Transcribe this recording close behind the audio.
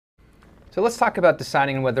So let's talk about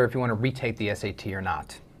deciding whether if you want to retake the SAT or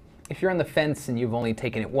not. If you're on the fence and you've only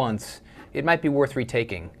taken it once, it might be worth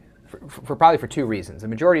retaking, probably for two reasons. The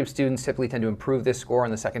majority of students typically tend to improve this score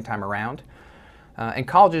on the second time around. And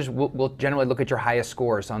colleges will generally look at your highest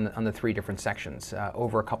scores on the three different sections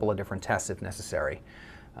over a couple of different tests if necessary.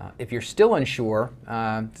 If you're still unsure,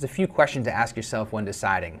 there's a few questions to ask yourself when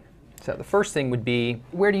deciding. So the first thing would be,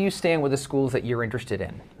 where do you stand with the schools that you're interested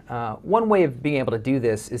in? One way of being able to do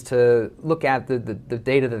this is to look at the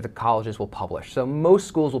data that the colleges will publish. So most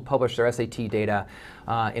schools will publish their SAT data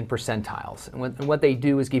in percentiles. And what they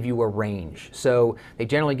do is give you a range. So they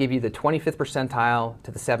generally give you the 25th percentile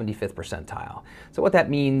to the 75th percentile. So what that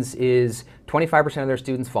means is 25% of their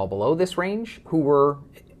students fall below this range who were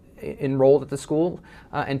enrolled at the school,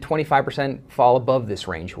 and 25% fall above this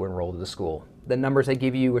range who were enrolled at the school. The numbers they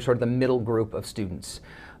give you are sort of the middle group of students.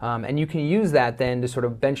 And you can use that then to sort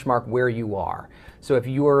of benchmark where you are. So if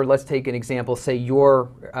you're, let's take an example, say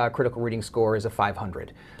your critical reading score is a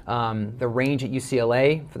 500. The range at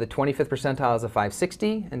UCLA for the 25th percentile is a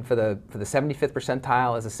 560, and for the 75th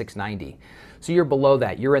percentile is a 690. So you're below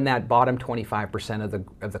that. You're in that bottom 25%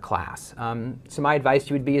 of the class. So my advice to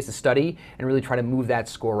you would be is to study and really try to move that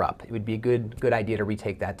score up. It would be a good idea to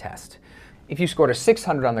retake that test. If you scored a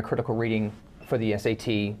 600 on the critical reading for the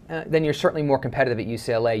SAT, then you're certainly more competitive at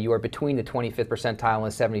UCLA. You are between the 25th percentile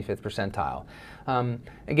and the 75th percentile.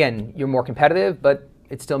 Again, you're more competitive, but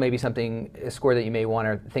it's still maybe a score that you may want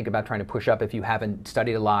to think about trying to push up if you haven't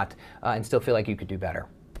studied a lot and still feel like you could do better.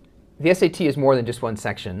 The SAT is more than just one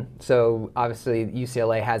section. So obviously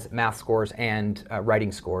UCLA has math scores and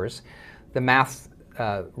writing scores. The math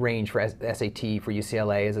range for SAT for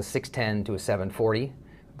UCLA is a 610 to a 740.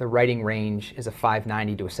 The writing range is a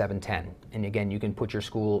 590 to a 710. And again, you can put your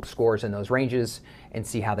school scores in those ranges and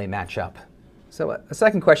see how they match up. So a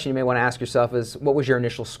second question you may want to ask yourself is, what was your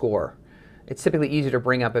initial score? It's typically easier to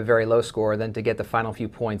bring up a very low score than to get the final few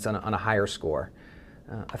points on a higher score.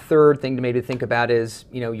 A third thing to maybe think about is,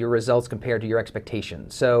 your results compared to your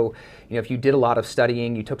expectations. So, if you did a lot of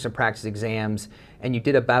studying, you took some practice exams, and you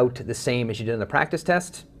did about the same as you did on the practice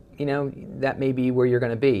test, that may be where you're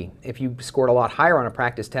going to be. If you scored a lot higher on a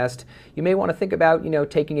practice test, you may want to think about,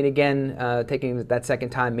 taking it again, taking it that second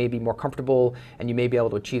time may be more comfortable, and you may be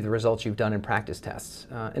able to achieve the results you've done in practice tests.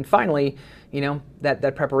 And finally,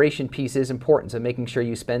 that preparation piece is important, so making sure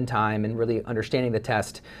you spend time and really understanding the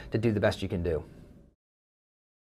test to do the best you can do.